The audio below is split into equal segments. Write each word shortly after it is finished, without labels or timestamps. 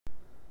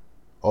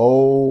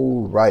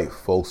right,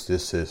 folks,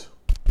 this is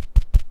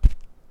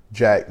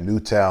Jack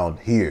Newtown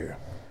here,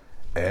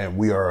 and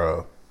we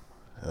are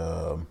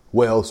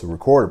it's a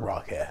recorded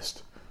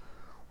broadcast.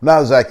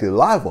 Not exactly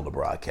live on the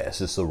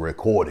broadcast, it's a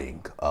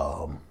recording.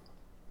 And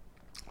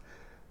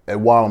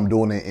why I'm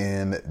doing it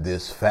in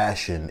this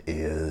fashion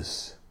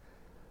is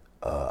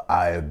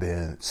I have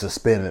been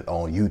suspended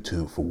on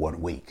YouTube for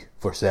 1 week,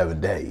 for 7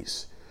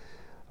 days,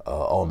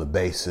 on the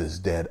basis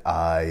that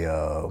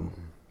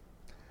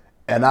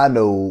and I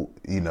know,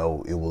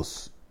 it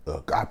was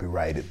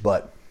copyrighted,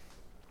 but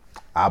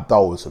I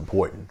thought it was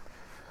important.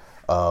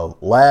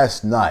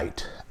 Last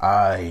night,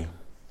 I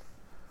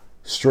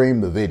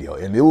streamed the video,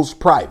 and it was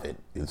private.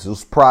 This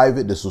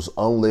was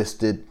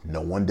unlisted.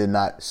 No one did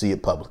not see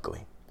it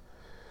publicly.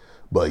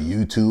 But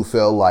YouTube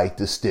felt like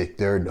to stick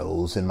their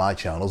nose in my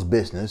channel's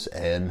business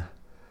and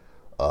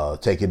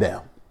take it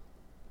down.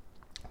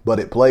 But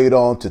it played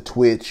on to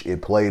Twitch.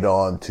 It played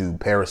on to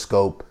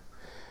Periscope.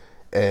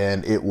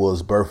 And it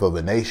was Birth of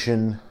a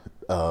Nation,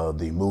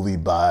 the movie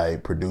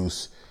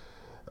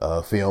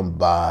filmed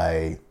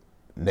by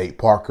Nate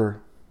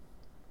Parker.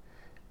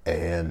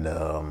 And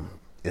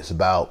it's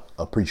about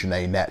a preacher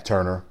named Nat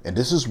Turner. And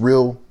this is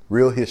real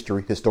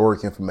history,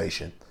 historic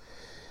information.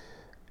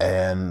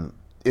 And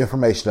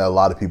information that a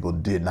lot of people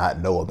did not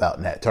know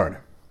about Nat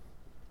Turner.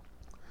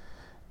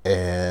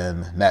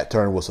 And Nat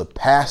Turner was a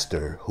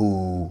pastor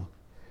who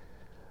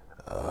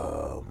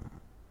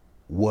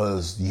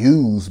was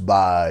used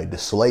by the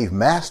slave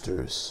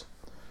masters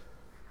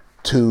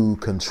to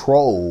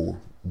control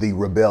the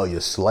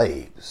rebellious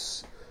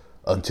slaves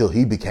until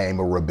he became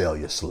a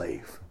rebellious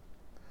slave,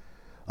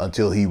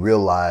 until he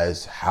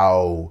realized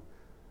how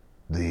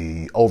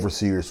the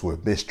overseers were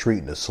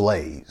mistreating the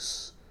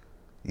slaves,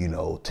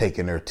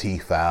 taking their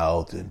teeth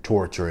out and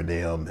torturing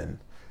them and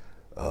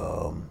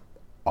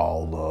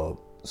all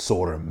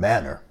sort of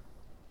manner.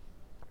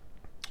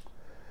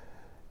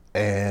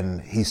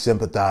 And he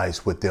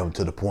sympathized with them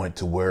to the point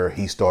to where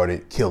he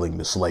started killing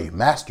the slave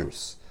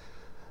masters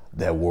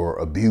that were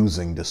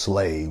abusing the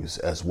slaves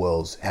as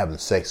well as having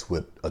sex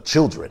with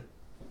children.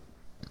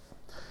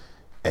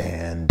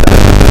 And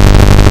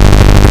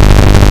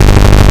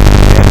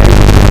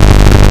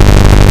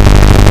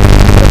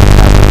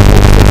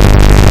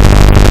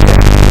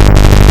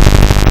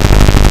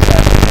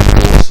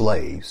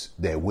slaves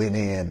that went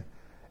in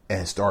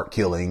and start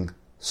killing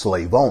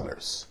slave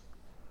owners,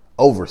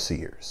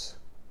 overseers.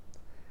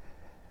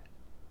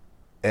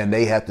 And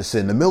they have to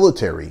send the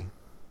military,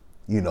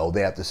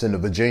 they have to send the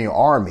Virginia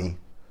Army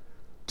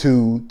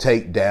to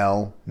take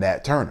down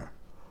Nat Turner.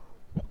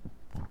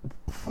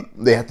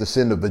 They have to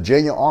send the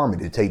Virginia Army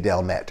to take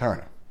down Nat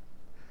Turner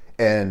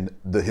and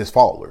his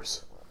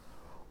followers.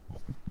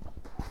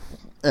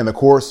 And of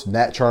course,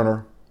 Nat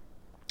Turner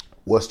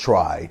was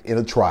tried in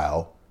a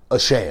trial, a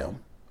sham,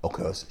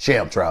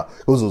 sham trial.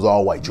 It was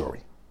all white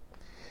jury.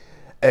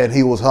 And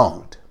he was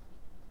hanged.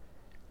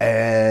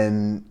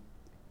 And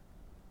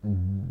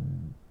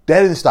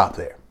that didn't stop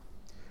there.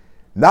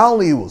 Not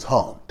only he was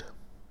hanged,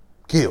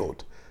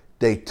 killed,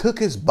 they took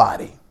his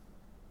body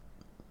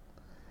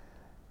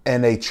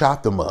and they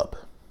chopped him up.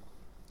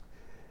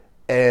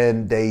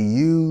 And they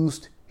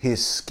used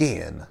his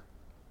skin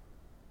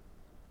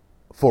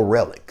for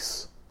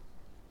relics.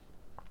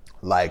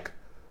 Like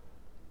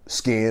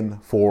skin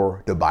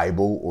for the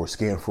Bible or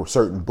skin for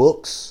certain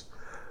books.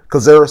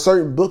 Because there are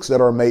certain books that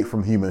are made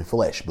from human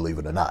flesh, believe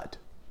it or not.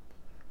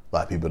 A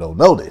lot of people don't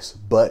know this,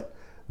 but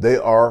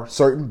there are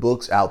certain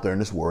books out there in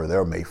this world that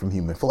are made from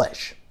human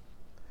flesh.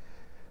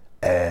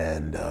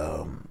 And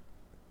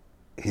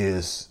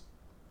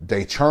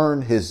they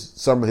turned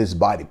some of his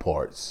body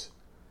parts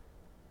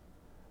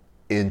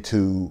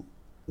into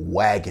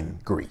wagon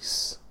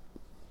grease.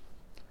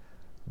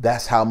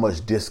 That's how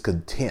much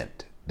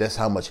discontent, that's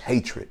how much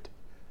hatred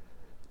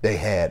they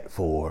had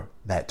for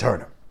Nat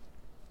Turner.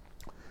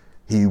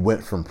 He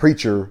went from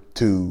preacher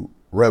to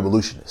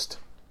revolutionist.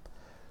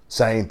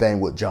 Same thing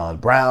with John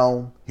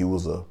Brown. He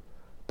was a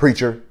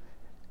preacher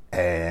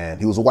and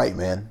he was a white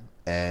man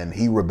and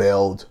he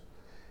rebelled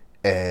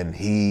and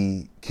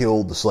he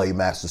killed the slave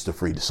masters to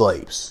free the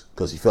slaves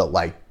because he felt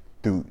like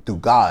through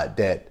God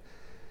that,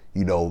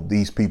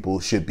 these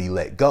people should be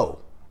let go.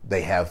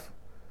 They have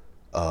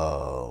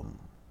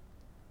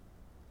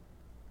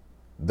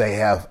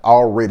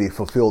already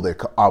fulfilled their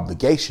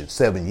obligation,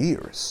 7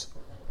 years.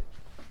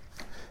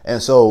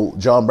 And so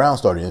John Brown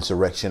started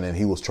insurrection and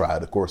he was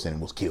tried, of course,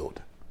 and was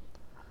killed.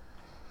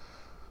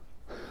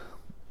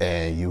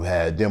 And you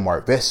had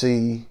Denmark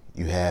Vesey,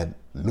 you had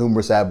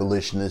numerous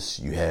abolitionists,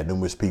 you had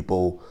numerous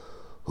people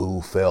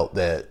who felt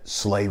that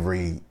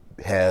slavery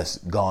has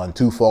gone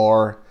too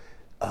far,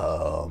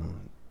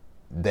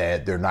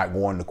 that they're not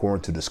going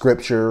according to the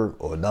scripture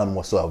or none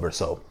whatsoever.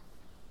 So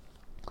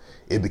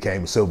it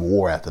became a civil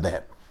war after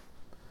that.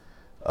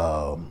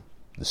 The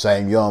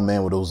same young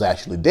man that was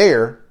actually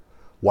there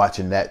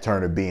watching Nat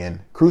Turner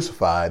being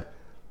crucified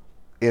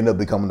ended up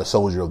becoming a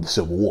soldier of the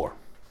Civil War,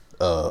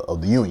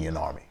 of the Union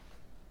Army.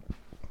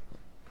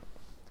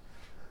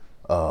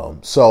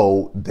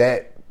 So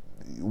that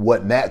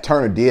what Nat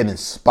Turner did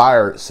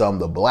inspired some of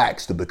the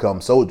blacks to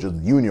become soldiers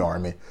of the Union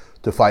Army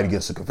to fight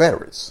against the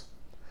Confederates.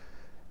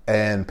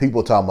 And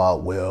people talking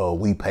about, well,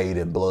 we paid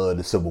in blood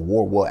the Civil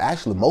War. Well,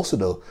 actually, most of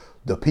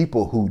the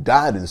people who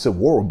died in the Civil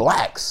War were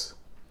blacks.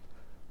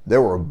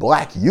 There were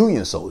black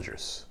Union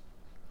soldiers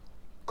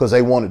because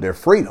they wanted their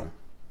freedom,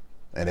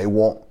 and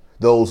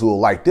those who are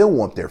like them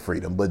want their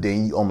freedom. But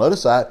then on the other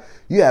side,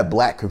 you have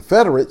black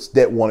Confederates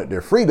that wanted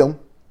their freedom.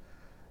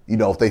 You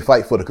know, if they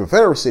fight for the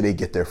Confederacy, they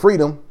get their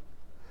freedom.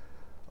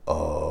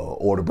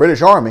 Or the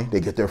British Army, they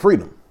get their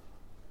freedom.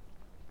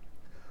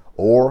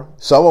 Or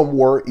some of them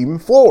were even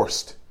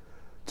forced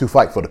to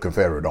fight for the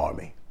Confederate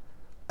Army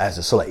as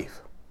a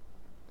slave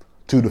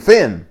to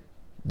defend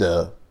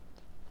the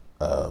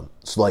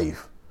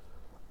slave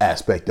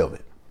aspect of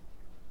it.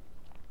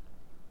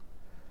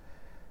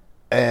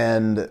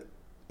 And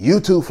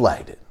YouTube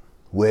flagged it,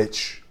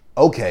 which,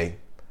 okay,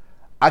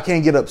 I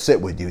can't get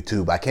upset with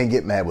YouTube. I can't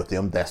get mad with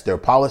them. That's their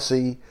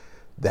policy.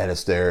 That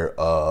is their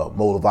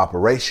mode of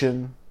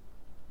operation.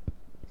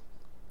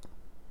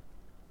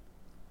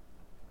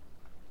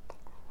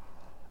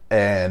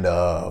 And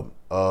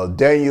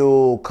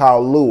Daniel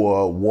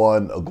Kaluuya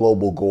won a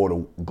Global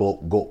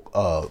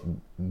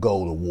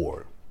Gold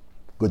Award.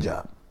 Good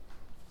job.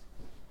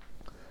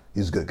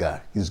 He's a good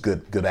guy. He's a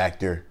good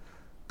actor,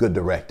 good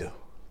director.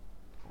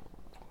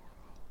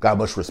 Got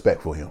much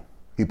respect for him.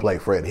 He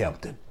played Fred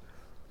Hampton.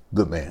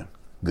 Good man,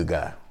 good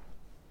guy.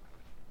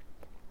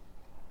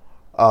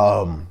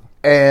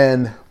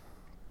 And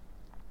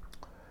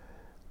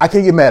I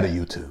can't get mad at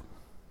YouTube,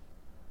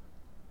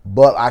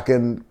 but I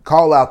can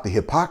call out the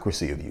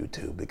hypocrisy of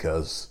YouTube,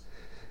 because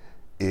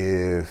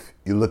if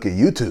you look at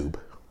YouTube,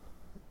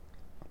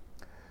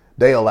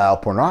 they allow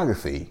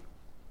pornography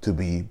to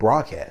be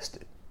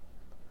broadcasted.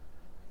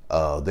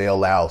 They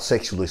allow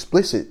sexually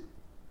explicit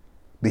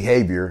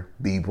behavior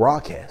be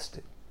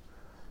broadcasted.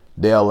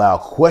 They allow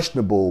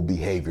questionable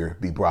behavior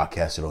be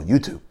broadcasted on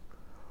YouTube.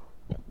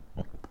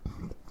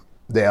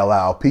 They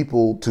allow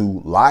people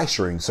to live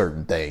stream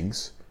certain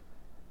things,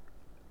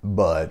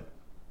 but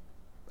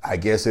I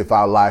guess if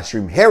I live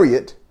stream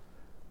Harriet,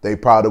 they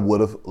probably would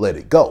have let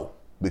it go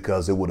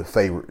because it would have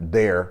favored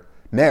their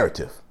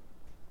narrative.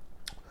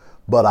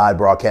 But I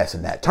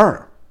broadcasted Nat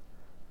Turner.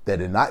 That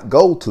did not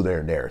go to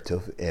their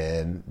narrative,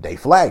 and they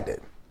flagged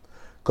it.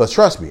 Because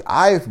trust me,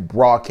 I've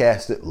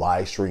broadcasted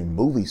live stream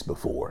movies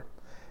before,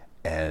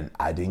 and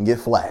I didn't get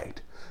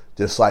flagged.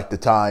 Just like the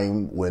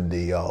time when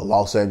the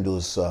Los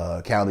Angeles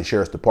County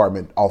Sheriff's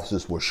Department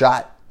officers were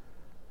shot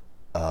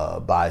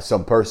by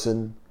some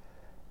person,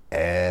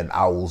 and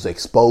I was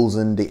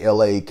exposing the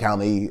LA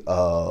County,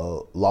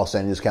 Los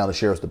Angeles County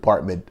Sheriff's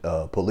Department,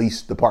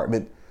 Sheriff's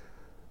Department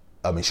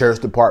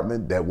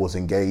that was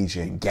engaged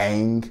in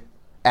gang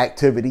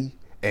activity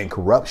and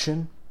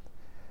corruption.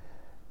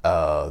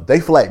 They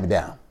flagged me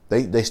down.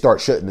 They start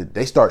shutting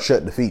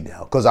the feed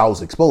down because I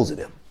was exposing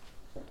them.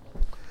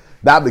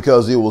 Not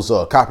because it was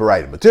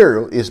copyrighted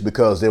material, it's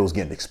because they was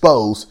getting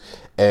exposed,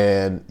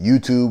 and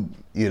YouTube,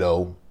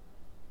 of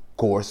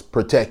course,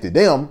 protected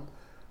them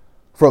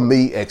from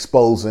me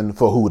exposing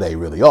for who they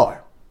really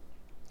are.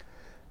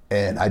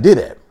 And I did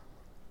that.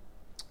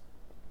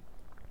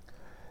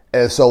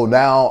 And so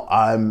now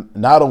I'm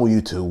not on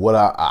YouTube. What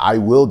I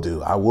will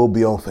do, I will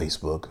be on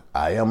Facebook.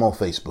 I am on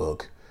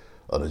Facebook,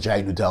 the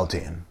Jack Newtown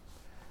 10.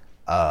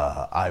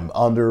 I'm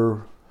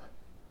under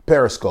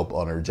Periscope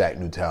under Jack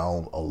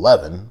Newtown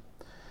 11.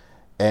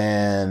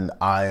 And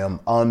I am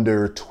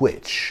under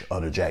Twitch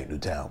under Jack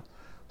Newtown.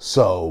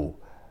 So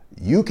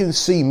you can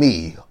see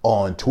me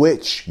on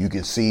Twitch. You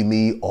can see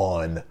me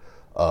on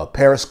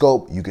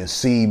Periscope. You can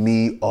see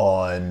me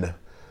on,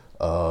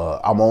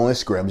 I'm on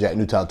Instagram, Jack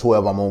Newtown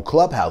 12. I'm on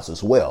Clubhouse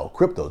as well,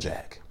 Crypto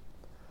Jack.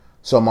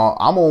 So I'm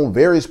on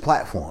various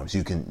platforms.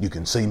 You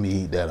can see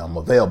me that I'm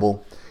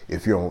available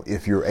if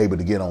you're able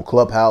to get on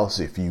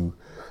Clubhouse, if you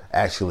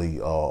actually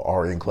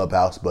are in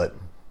Clubhouse. But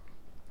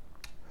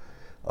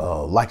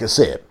like I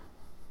said,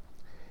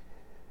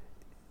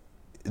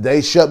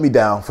 they shut me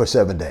down for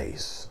 7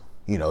 days.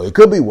 It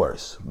could be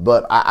worse,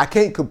 but I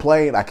can't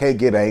complain. I can't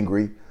get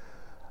angry.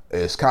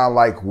 It's kind of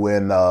like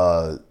when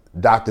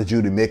Dr.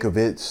 Judy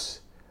Mikovits,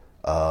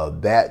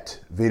 that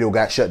video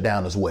got shut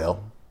down as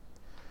well.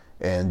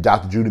 And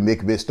Dr. Judy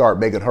Mikovits started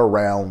making her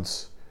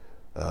rounds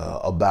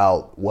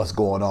about what's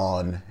going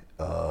on.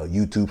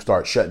 YouTube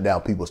started shutting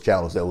down people's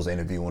channels that was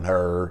interviewing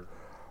her,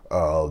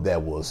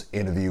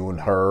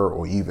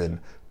 or even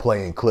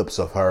playing clips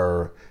of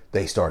her.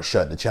 They start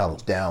shutting the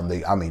channels down.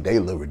 They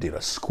literally did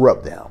a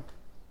scrub down.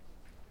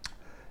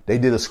 They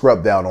did a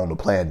scrub down on the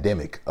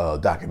pandemic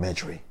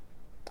documentary.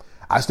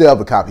 I still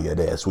have a copy of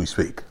that as we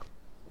speak.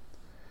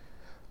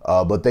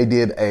 But they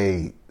did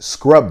a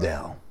scrub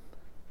down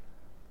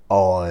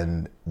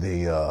on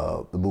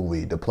the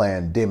movie, the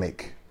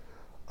pandemic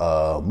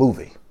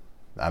movie.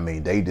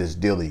 They just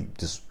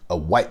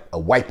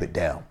wipe it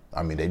down.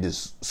 They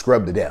just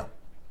scrubbed it down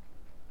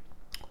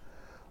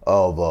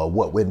of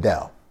what went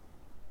down.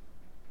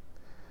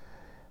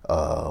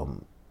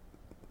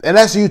 And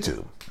that's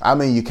YouTube. I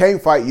mean, you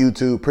can't fight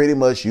YouTube. Pretty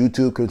much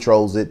YouTube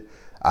controls it.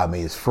 I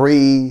mean, it's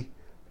free.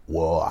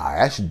 Well, I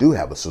actually do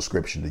have a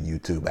subscription to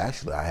YouTube.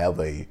 Actually, I have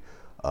a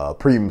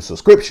premium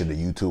subscription to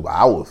YouTube.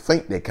 I would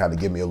think they kind of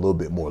give me a little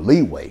bit more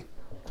leeway,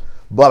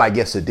 but I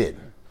guess it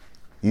didn't.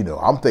 You know,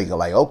 I'm thinking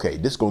like, okay,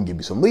 this is going to give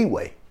me some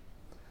leeway.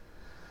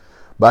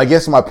 But I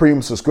guess my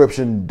premium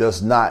subscription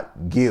does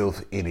not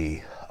give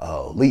any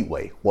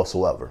leeway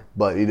whatsoever.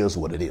 But it is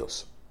what it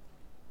is.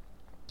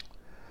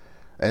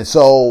 And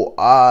so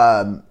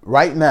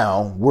right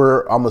now, I'm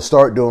going to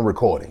start doing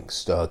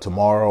recordings.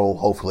 Tomorrow,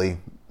 hopefully,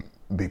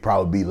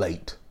 probably be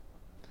late.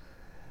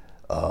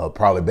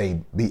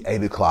 Probably be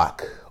 8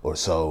 o'clock or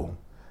so.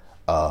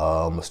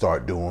 I'm going to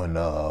start doing,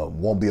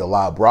 won't be a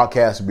live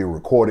broadcast, it'll be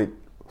recorded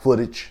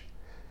footage.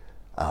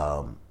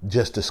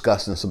 Just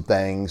discussing some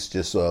things,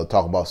 just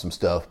talk about some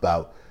stuff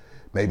about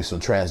maybe some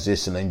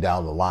transitioning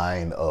down the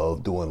line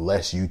of doing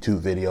less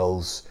YouTube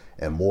videos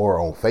and more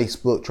on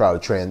Facebook. Try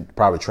to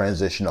probably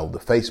transition over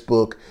to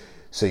Facebook.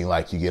 Seeing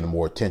like you get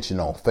more attention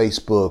on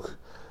Facebook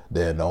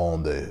than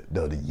on the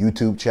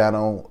YouTube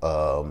channel.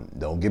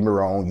 Don't get me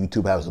wrong,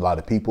 YouTube has a lot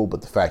of people,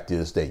 but the fact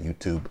is that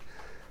YouTube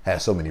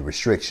has so many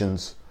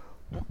restrictions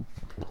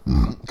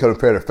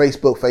compared to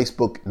Facebook.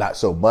 Facebook, not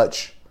so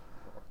much,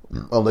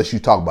 unless you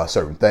talk about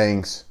certain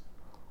things.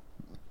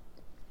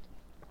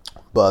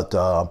 But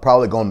I'm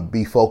probably going to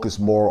be focused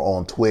more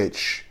on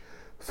Twitch,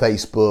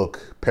 Facebook,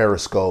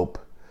 Periscope,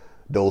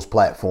 those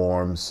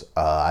platforms.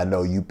 I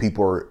know you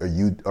people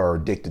are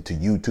addicted to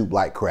YouTube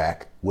like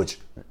crack, which,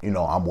 you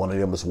know, I'm one of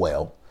them as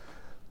well.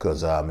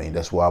 Because, I mean,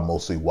 that's where I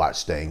mostly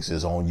watch things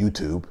is on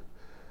YouTube.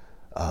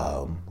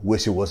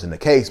 Wish it wasn't the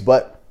case,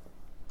 but,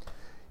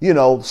 you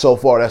know, so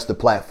far that's the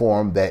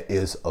platform that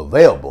is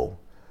available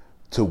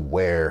to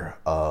where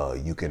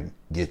you can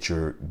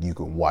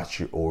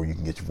watch or you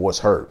can get your voice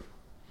heard.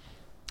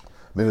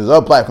 I mean, there's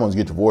other platforms to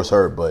get your voice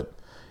heard, but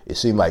it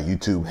seemed like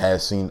YouTube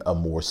has seen a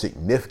more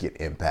significant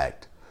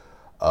impact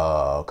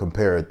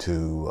compared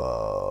to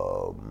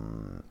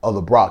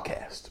other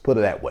broadcasts, put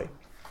it that way.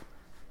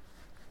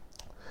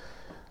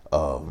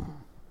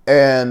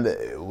 And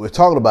we're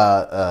talking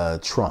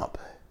about Trump.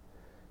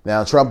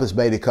 Now, Trump has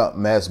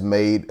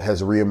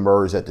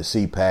reemerged at the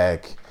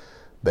CPAC.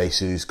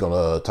 Basically, he's going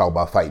to talk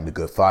about fighting the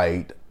good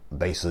fight.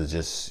 Basically,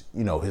 just,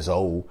 you know, his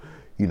old,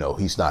 you know,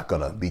 he's not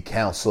going to be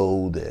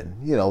canceled.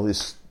 And, you know,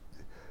 it's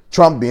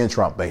Trump being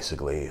Trump,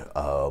 basically.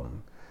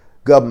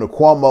 Governor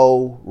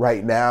Cuomo,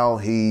 right now,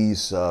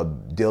 he's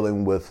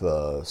dealing with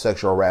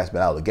sexual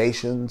harassment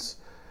allegations,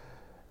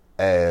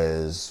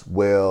 as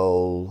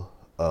well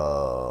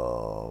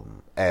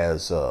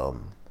as the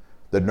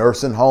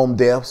nursing home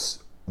deaths,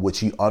 which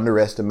he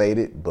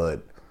underestimated,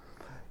 but,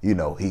 you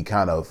know, he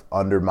kind of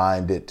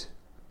undermined it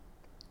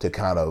to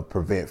kind of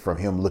prevent from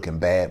him looking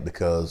bad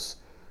because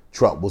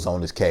Trump was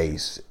on his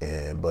case.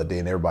 But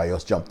then everybody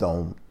else jumped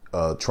on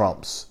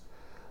Trump's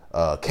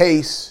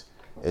case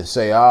and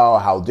say, oh,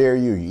 how dare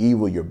you, you're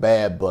evil, you're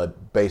bad.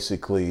 But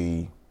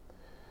basically,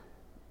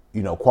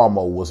 you know,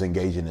 Cuomo was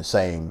engaging in the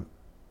same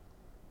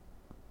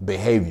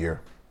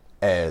behavior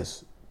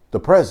as the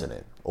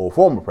president or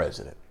former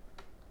president.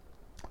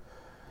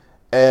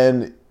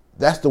 And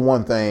that's the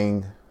one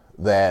thing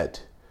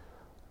that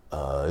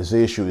is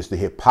the issue, is the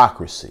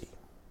hypocrisy.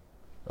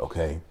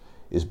 Okay,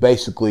 it's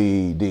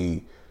basically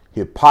the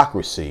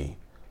hypocrisy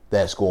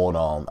that's going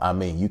on. I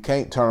mean, you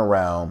can't turn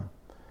around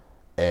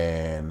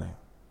and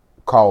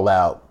call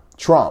out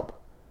Trump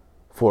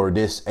for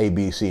this A,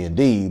 B, C, and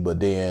D, but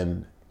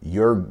then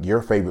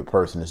your favorite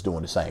person is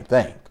doing the same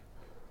thing.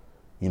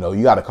 You know,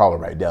 you got to call it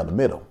right down the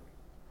middle.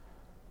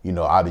 You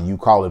know, either you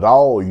call it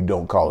all or you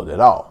don't call it at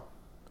all.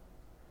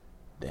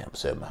 Damn,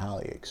 Seth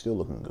Mahaliak still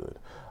looking good.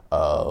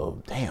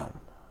 Damn.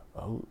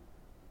 Oh,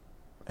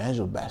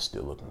 Angela Bass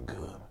still looking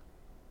good.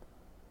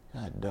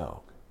 God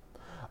dog.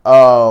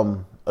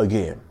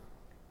 Again,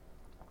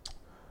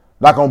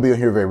 not gonna be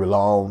here very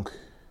long.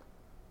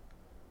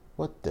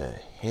 What the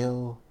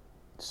hell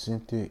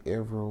Cynthia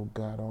Everett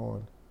got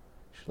on?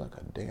 She's like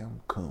a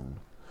damn coon.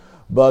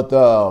 But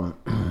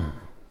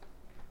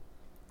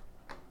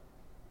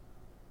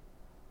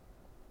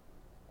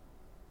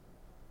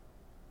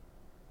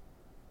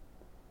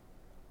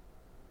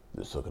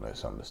just looking at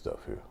some of the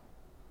stuff here.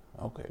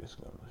 Okay, she's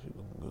looking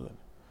good.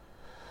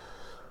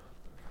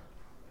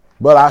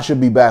 But I should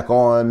be back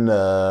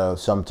on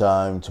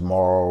sometime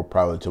tomorrow,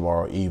 probably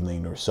tomorrow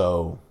evening or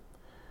so,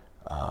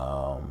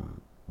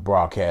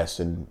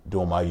 broadcasting,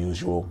 doing my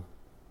usual.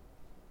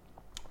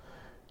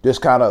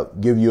 Just kind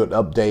of give you an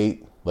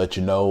update, let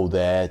you know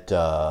that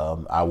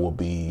I will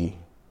be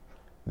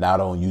not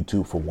on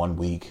YouTube for 1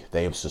 week.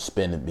 They have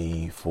suspended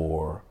me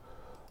for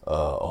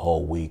a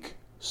whole week.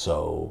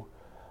 So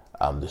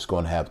I'm just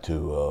going to have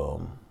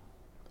to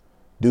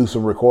do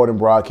some recording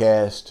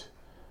broadcast.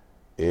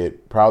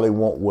 It probably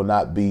will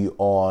not be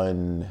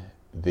on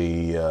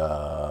the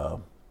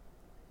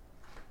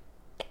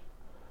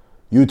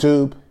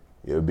YouTube.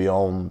 It will be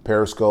on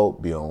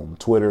Periscope, be on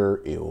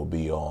Twitter. It will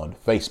be on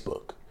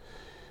Facebook.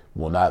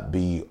 Will not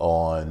be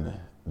on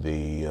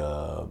the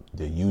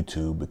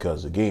YouTube,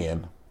 because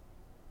again,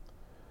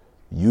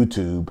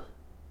 YouTube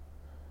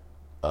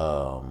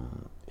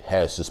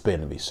has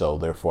suspended me, so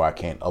therefore I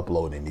can't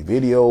upload any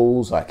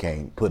videos, I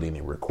can't put any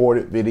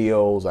recorded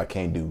videos, I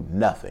can't do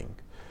nothing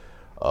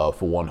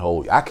for one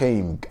whole. I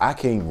can't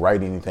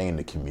write anything in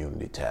the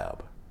community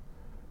tab.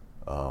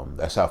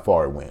 That's how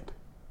far it went.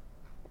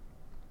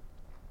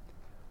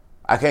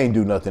 I can't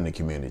do nothing in the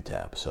community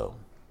tab, so.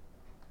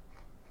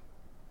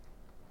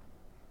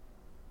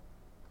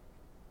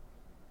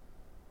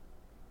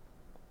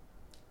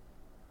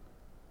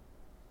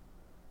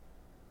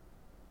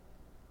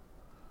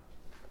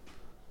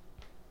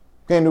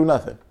 Can't do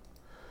nothing.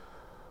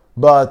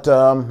 But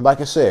like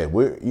I said,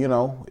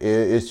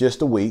 it's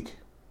just a week,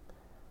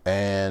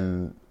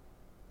 and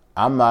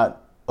I'm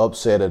not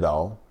upset at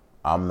all.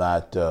 I'm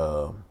not,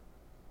 I'm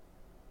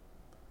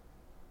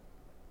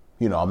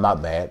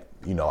not mad.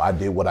 I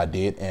did what I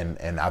did,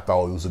 and I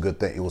thought it was a good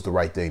thing. It was the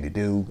right thing to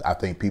do. I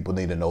think people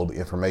need to know the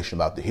information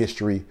about the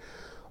history,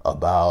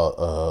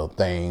 about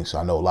things.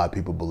 I know a lot of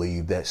people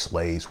believe that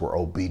slaves were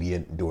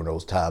obedient during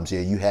those times. Yeah,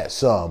 you had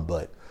some,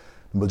 but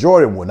the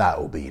majority of them were not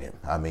obedient.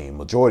 I mean,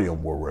 majority of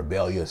them were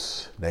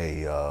rebellious.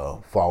 They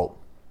fought,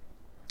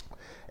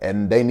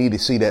 and they need to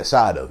see that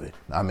side of it.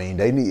 I mean,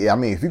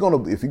 if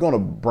you're gonna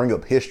bring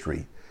up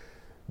history,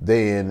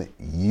 then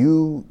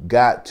you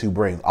got to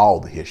bring all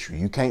the history.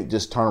 You can't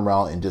just turn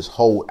around and just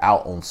hold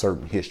out on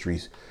certain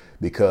histories,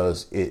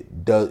 because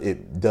it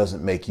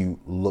doesn't make you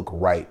look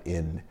right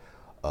in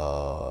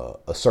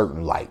a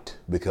certain light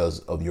because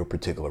of your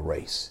particular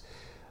race.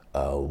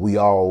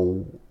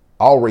 All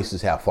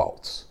races have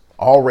faults.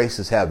 All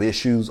races have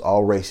issues.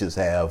 All races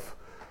have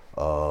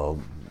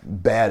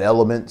bad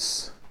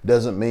elements.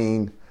 Doesn't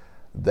mean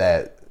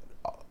that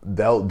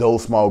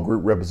those small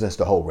group represents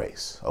the whole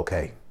race.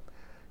 Okay.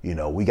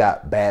 We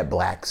got bad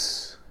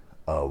blacks.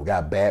 We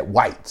got bad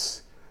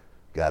whites.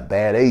 You got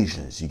bad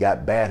Asians. You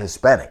got bad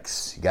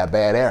Hispanics. You got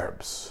bad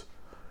Arabs.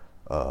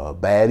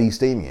 Bad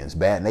East Indians.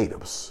 Bad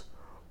natives.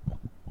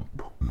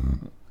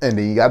 And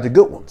then you got the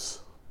good ones.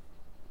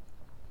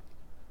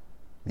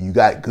 You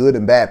got good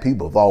and bad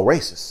people of all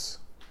races.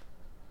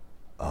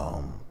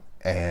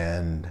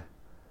 And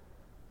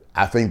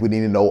I think we need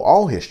to know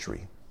all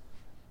history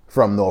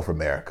from North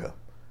America.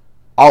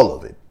 All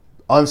of it.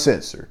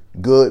 Uncensored.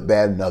 Good,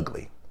 bad, and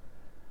ugly.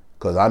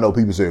 Because I know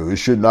people say, it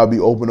should not be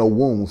open no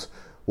wounds.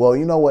 Well,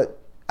 you know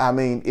what? I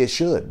mean, it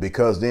should.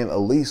 Because then at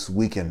least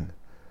we can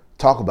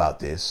talk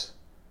about this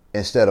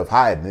instead of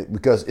hiding it.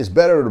 Because it's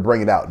better to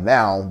bring it out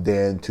now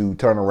than to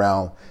turn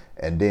around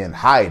and then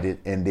hide it.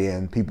 And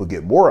then people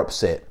get more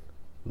upset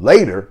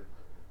later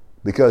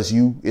because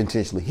you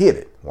intentionally hid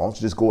it. Why don't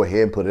you just go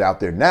ahead and put it out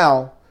there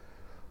now?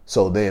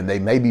 So then they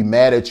may be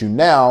mad at you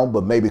now,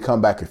 but maybe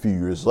come back a few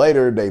years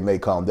later, they may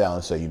calm down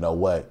and say, you know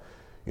what?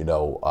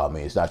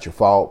 It's not your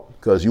fault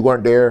because you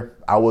weren't there.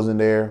 I wasn't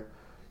there.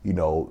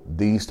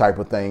 These type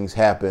of things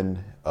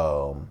happen.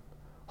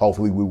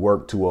 Hopefully we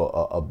work to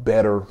a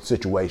better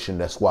situation.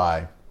 That's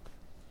why.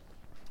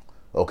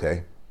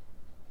 Okay.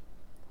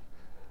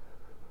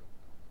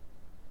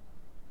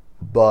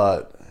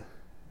 But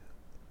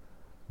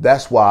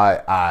that's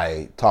why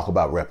I talk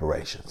about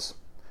reparations.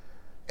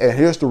 And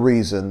here's the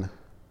reason.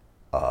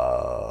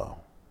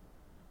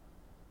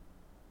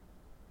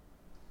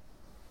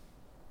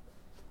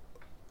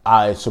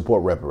 I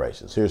support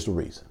reparations. Here's the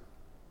reason.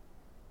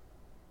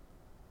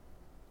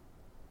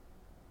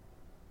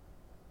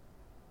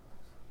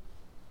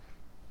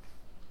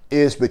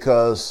 Is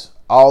because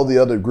all the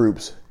other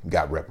groups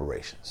got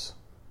reparations.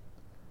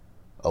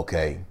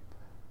 Okay.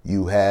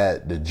 You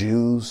had the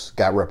Jews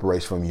got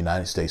reparations from the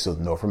United States of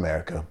North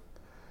America.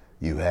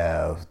 You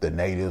have the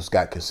natives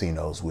got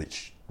casinos,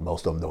 which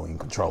most of them don't even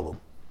control them.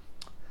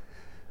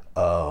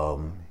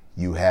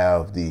 You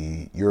have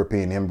the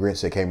European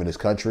immigrants that came in this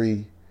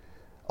country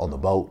on the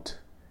boat,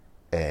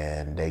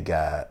 and they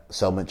got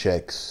settlement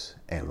checks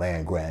and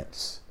land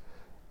grants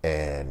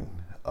and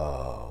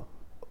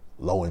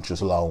low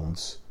interest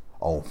loans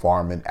on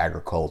farming,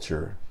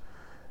 agriculture,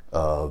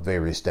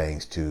 various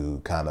things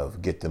to kind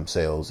of get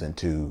themselves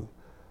into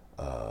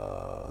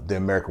the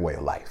American way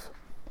of life.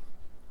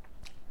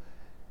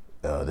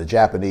 The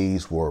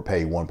Japanese were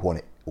paid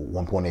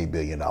 $1.8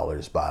 billion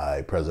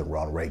by President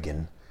Ronald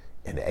Reagan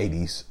in the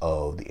 80s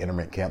of the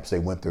internment camps they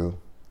went through.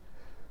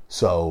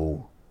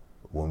 So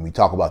when we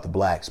talk about the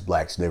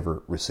blacks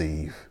never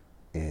receive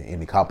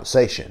any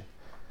compensation,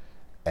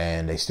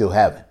 and they still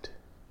haven't.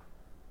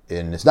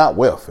 And it's not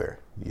welfare.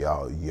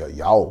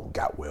 Y'all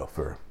got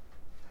welfare.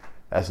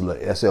 That's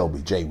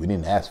LBJ. We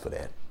didn't ask for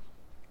that.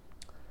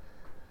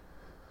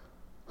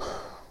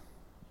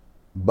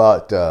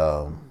 But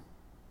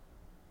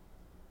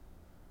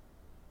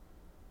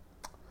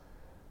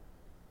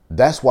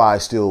that's why I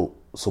still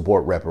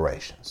support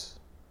reparations.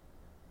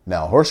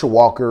 Now, Herschel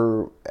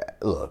Walker,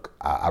 look,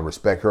 I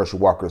respect Herschel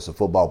Walker as a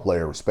football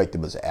player. I respect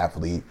him as an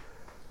athlete.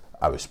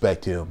 I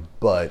respect him,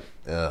 but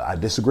I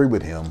disagree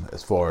with him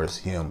as far as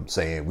him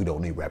saying we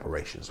don't need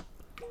reparations.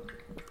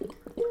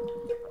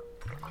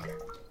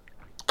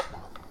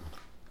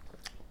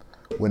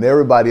 when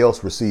everybody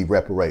else received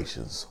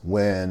reparations,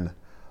 when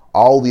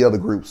all the other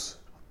groups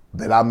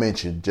that I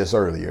mentioned just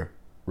earlier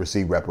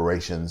received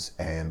reparations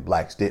and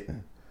blacks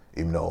didn't,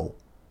 even though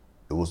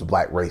it was the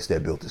black race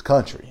that built this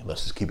country.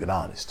 Let's just keep it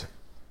honest.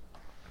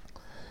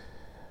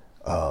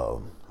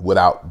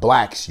 Without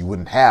blacks, you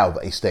wouldn't have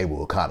a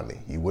stable economy.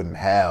 You wouldn't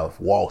have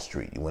Wall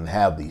Street. You wouldn't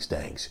have these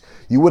things.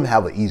 You wouldn't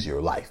have an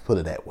easier life, put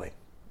it that way.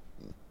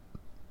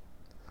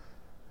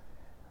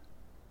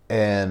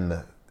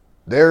 And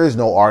there is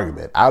no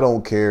argument. I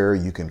don't care.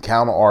 You can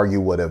counter argue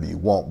whatever you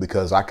want,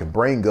 because I can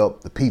bring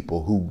up the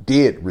people who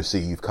did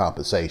receive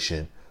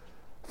compensation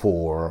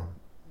for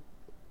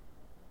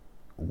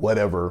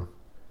whatever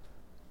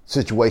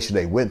situation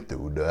they went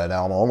through. Now,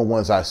 the only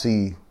ones I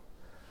see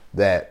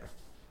that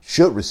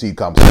should receive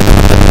compensation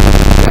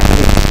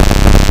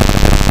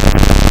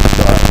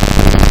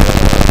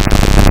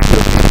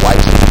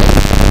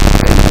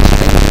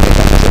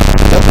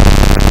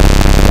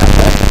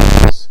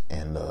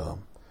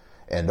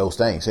and those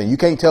things. And you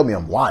can't tell me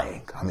I'm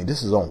lying. I mean,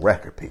 this is on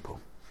record, people.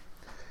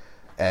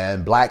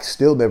 And blacks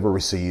still never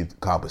received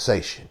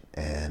compensation.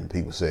 And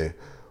people say,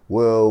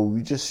 well,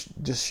 we just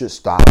should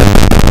stop. Well,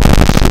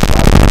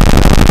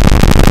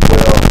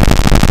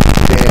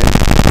 then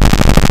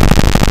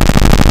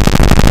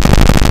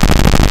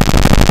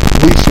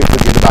we should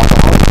forget about the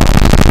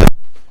Holocaust.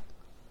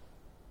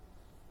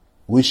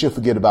 We should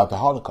forget about the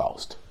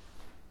Holocaust.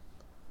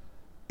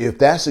 If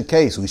that's the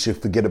case, we should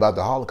forget about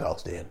the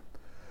Holocaust then.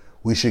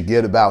 We should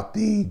forget about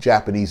the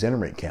Japanese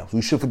internment camps.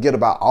 We should forget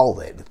about all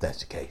that if that's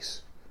the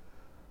case.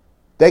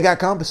 They got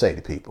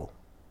compensated, people.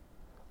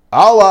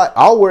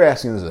 All we're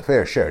asking is a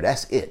fair share.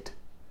 That's it.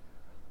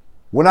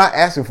 We're not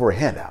asking for a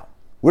handout.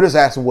 We're just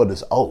asking what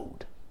is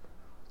owed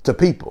to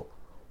people.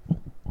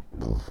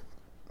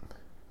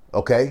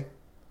 Okay?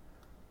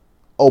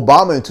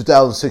 Obama in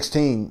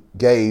 2016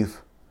 gave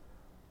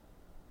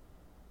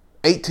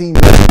 $18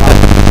 million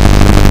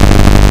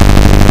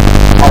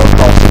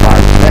Holocaust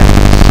survivors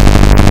families.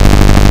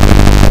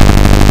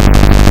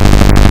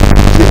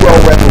 Zero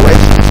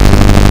reparations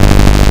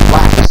to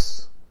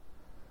blacks.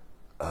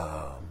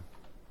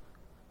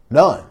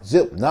 None.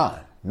 Zip.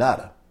 None.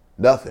 Nada.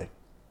 Nothing.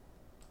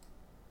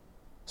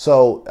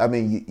 So, I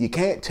mean, you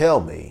can't tell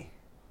me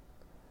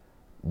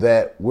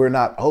that we're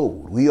not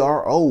owed. We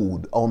are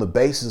owed on the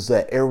basis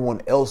that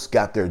everyone else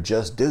got their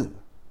just due.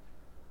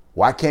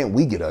 Why can't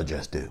we get our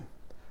just due?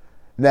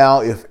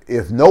 Now,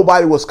 if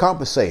nobody was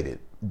compensated,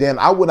 then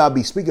I would not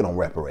be speaking on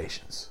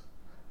reparations.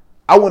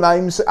 I would not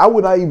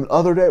even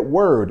utter that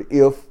word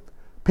if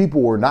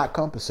people were not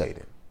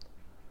compensated.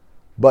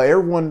 But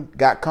everyone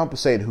got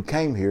compensated who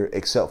came here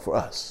except for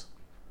us.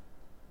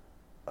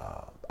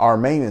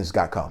 Armenians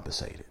got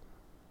compensated.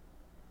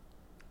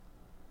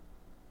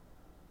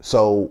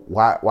 So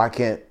why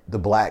can't the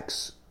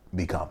blacks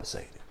be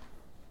compensated?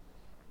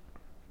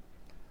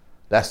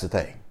 That's the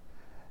thing.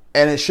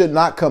 And it should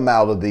not come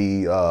out of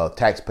the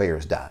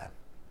taxpayers' dime.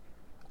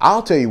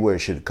 I'll tell you where it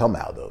should come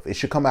out of. It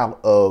should come out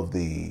of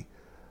the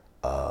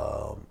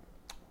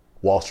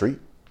Wall Street,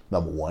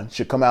 number one. It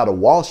should come out of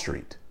Wall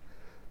Street,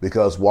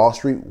 because Wall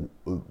Street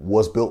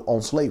was built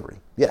on slavery.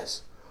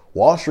 Yes,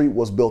 Wall Street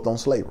was built on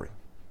slavery.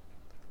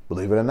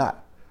 Believe it or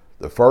not.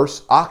 The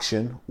first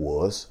auction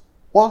was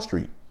Wall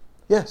Street.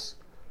 Yes,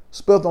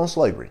 it's built on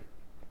slavery.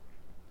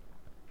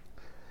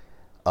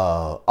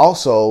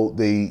 Also,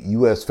 the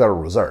U.S. Federal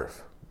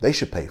Reserve. They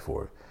should pay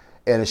for it.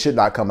 And it should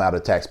not come out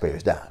of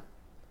taxpayers' dime.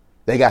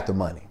 They got the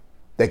money.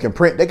 They can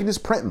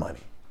just print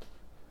money.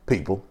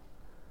 People.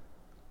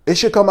 It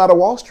should come out of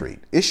Wall Street.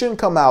 It shouldn't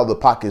come out of the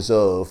pockets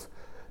of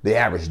the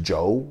average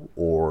Joe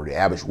or the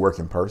average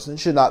working person. It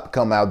should not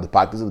come out of the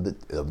pockets of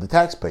the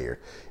taxpayer.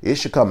 It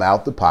should come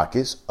out the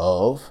pockets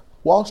of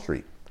Wall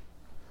Street.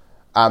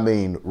 I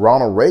mean,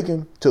 Ronald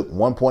Reagan took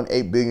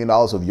 $1.8 billion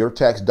of your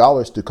tax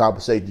dollars to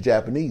compensate the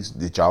Japanese.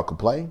 Did y'all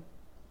complain?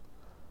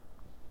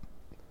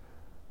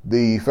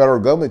 The federal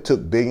government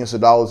took billions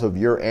of dollars of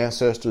your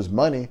ancestors'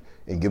 money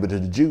and give it to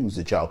the Jews.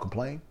 Did y'all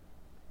complain?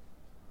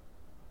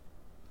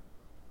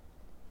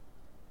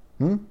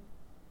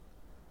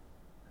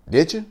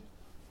 Did you?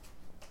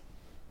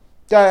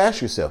 Gotta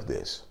ask yourself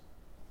this.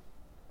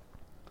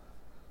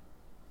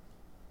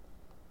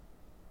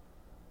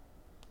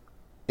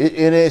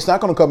 It's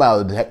not going to come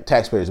out of the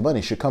taxpayers' money.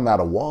 It should come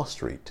out of Wall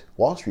Street.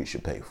 Wall Street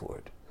should pay for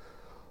it.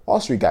 Wall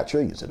Street got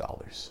trillions of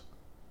dollars.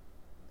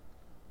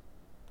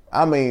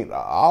 I mean,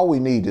 all we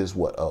need is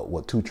what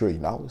 $2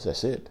 trillion?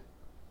 That's it.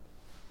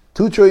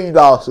 $2 trillion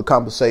to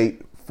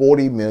compensate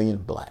 40 million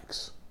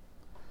blacks.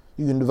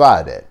 You can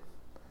divide that.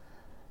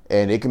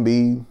 And it can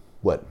be,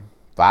 what,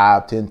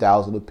 5,000,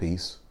 10,000 a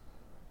piece.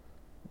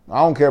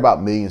 I don't care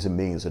about millions and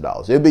millions of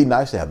dollars. It'd be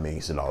nice to have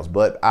millions of dollars,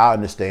 but I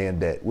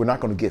understand that we're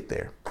not going to get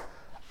there.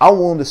 I'm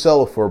willing to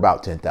sell it for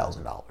about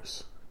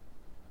 $10,000.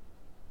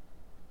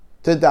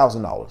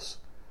 $10,000.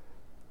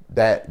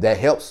 That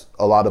helps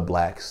a lot of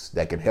blacks.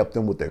 That can help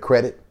them with their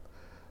credit.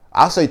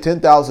 I'll say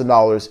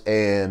 $10,000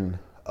 and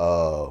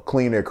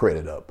clean their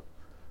credit up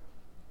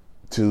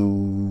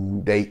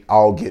to they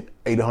all get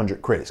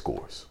 800 credit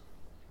scores.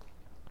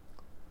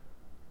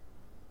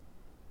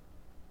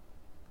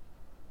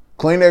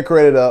 clean their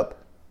credit up,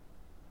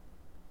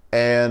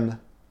 and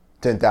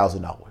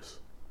 $10,000.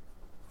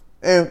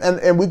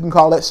 And we can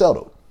call that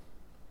settled.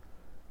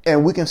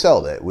 And we can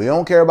sell that. We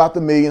don't care about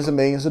the millions and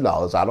millions of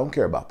dollars. I don't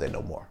care about that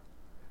no more.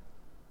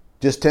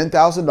 Just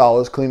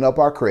 $10,000, clean up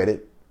our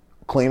credit,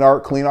 clean our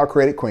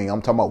credit clean.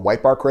 I'm talking about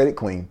wipe our credit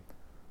clean.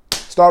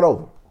 Start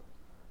over.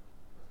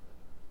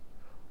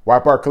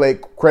 Wipe our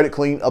credit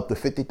clean up to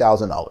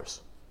 $50,000.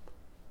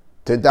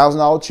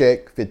 $10,000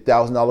 check,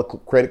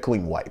 $50,000 credit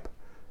clean wipe.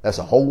 That's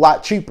a whole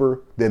lot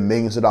cheaper than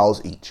millions of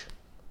dollars each.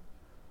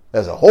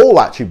 That's a whole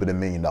lot cheaper than $1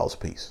 million a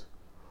piece.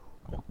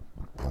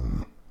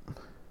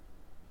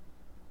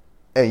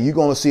 And you're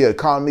going to see an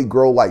economy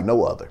grow like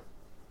no other.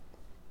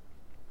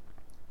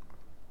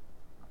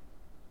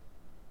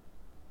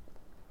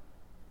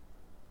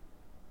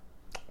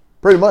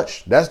 Pretty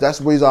much. That's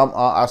the reason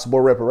I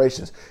support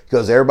reparations.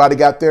 Because everybody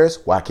got theirs.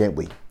 Why can't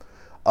we?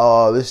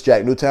 This is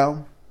Jack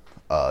Newtown.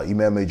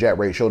 Email me,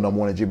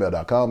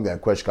 jackradio1@gmail.com. Got a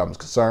question, comments,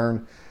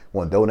 concern.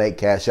 Want to donate?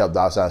 Cash App,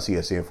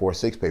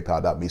 $CSN46,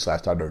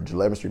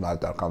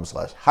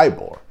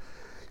 PayPal.me/TylerDelivery,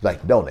 like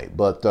to donate.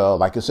 But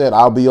like I said,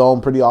 I'll be on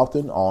pretty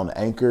often on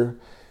Anchor.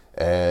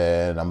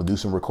 And I'm going to do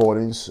some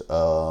recordings.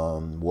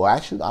 Well,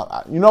 actually,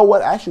 you know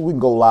what? Actually, we can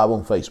go live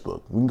on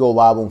Facebook. We can go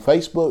live on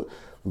Facebook.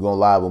 We go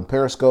live on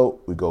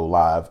Periscope. We go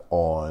live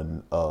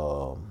on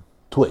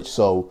Twitch.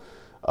 So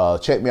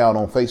check me out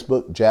on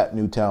Facebook, Jack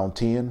Newtown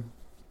 10,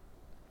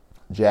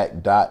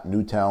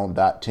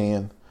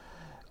 Jack.Newtown.10.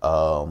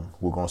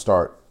 We're going to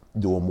start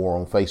doing more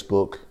on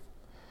Facebook,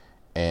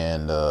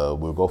 and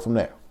we'll go from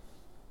there.